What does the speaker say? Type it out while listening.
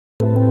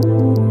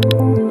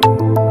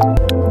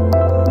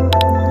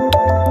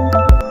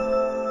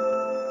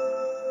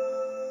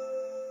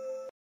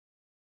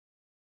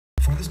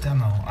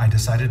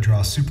decided to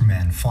draw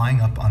Superman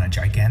flying up on a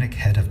gigantic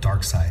head of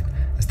Darkseid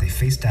as they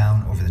face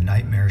down over the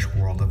nightmarish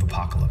world of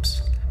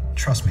Apokolips.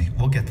 Trust me,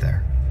 we'll get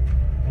there.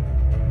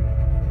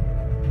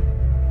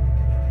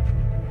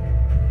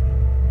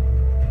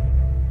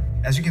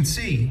 As you can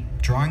see,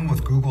 drawing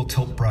with Google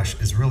Tilt Brush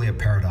is really a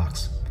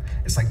paradox.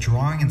 It's like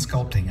drawing and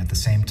sculpting at the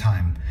same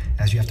time,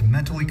 as you have to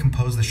mentally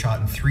compose the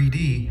shot in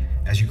 3D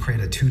as you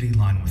create a 2D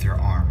line with your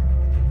arm.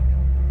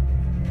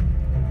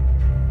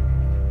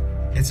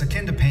 It's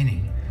akin to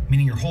painting,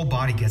 meaning your whole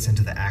body gets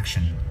into the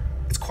action.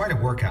 It's quite a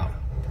workout,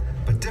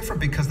 but different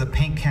because the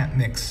paint can't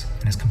mix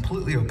and is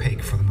completely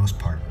opaque for the most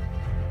part.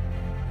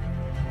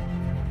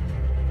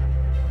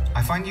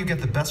 I find you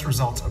get the best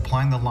results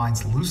applying the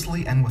lines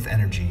loosely and with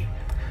energy,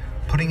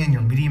 putting in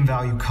your medium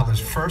value colors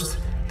first,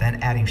 then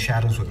adding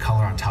shadows with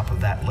color on top of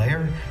that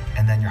layer,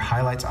 and then your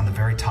highlights on the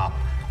very top,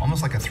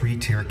 almost like a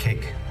 3-tier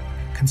cake.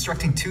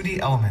 Constructing 2D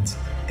elements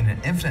in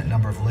an infinite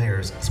number of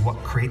layers is what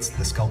creates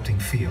the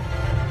sculpting feel.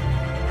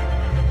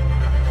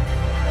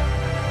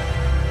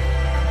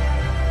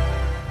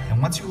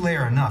 And once you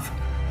layer enough,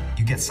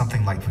 you get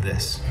something like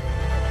this.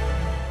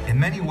 In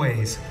many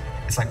ways,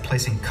 it's like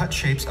placing cut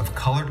shapes of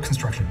colored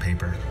construction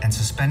paper and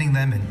suspending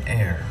them in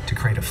air to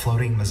create a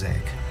floating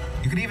mosaic.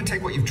 You could even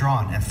take what you've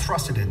drawn and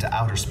thrust it into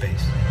outer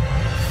space.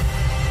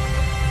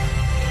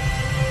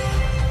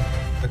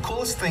 The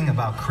coolest thing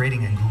about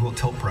creating in Google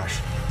Tilt Brush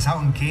is how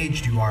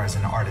engaged you are as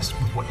an artist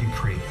with what you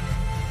create.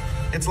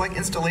 It's like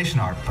installation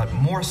art, but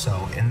more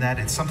so in that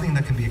it's something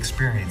that can be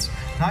experienced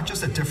not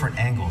just at different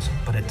angles,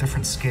 but at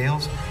different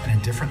scales and in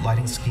different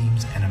lighting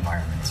schemes and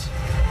environments.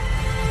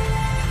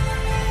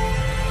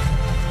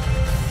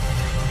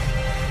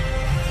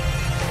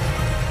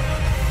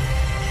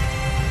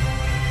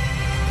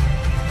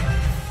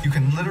 You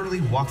can literally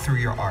walk through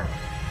your art,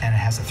 and it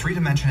has a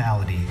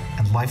three-dimensionality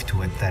and life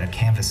to it that a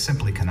canvas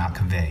simply cannot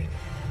convey.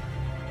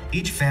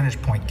 Each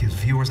vantage point gives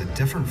viewers a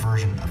different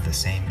version of the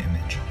same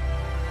image.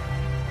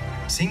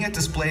 Seeing it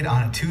displayed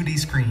on a 2D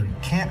screen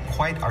can't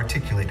quite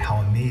articulate how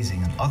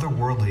amazing and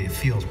otherworldly it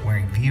feels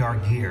wearing VR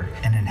gear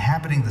and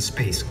inhabiting the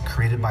space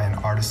created by an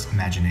artist's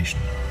imagination.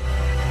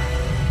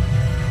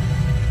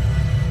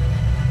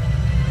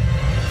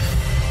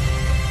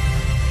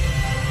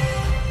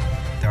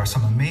 There are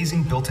some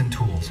amazing built-in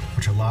tools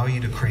which allow you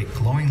to create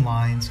glowing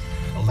lines,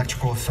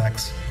 electrical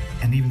effects,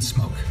 and even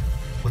smoke.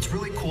 What's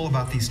really cool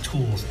about these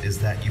tools is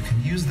that you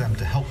can use them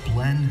to help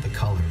blend the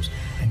colors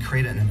and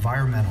create an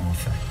environmental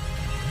effect.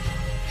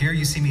 Here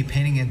you see me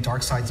painting in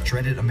Darkseid's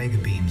dreaded Omega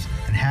beams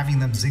and having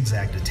them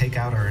zigzag to take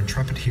out our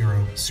intrepid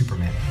hero,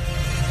 Superman.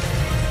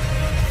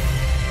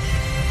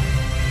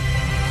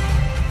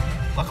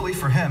 Luckily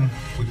for him,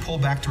 we pull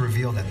back to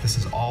reveal that this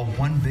is all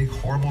one big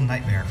horrible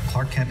nightmare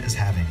Clark Kent is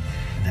having,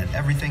 and that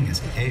everything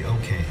is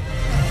A-OK.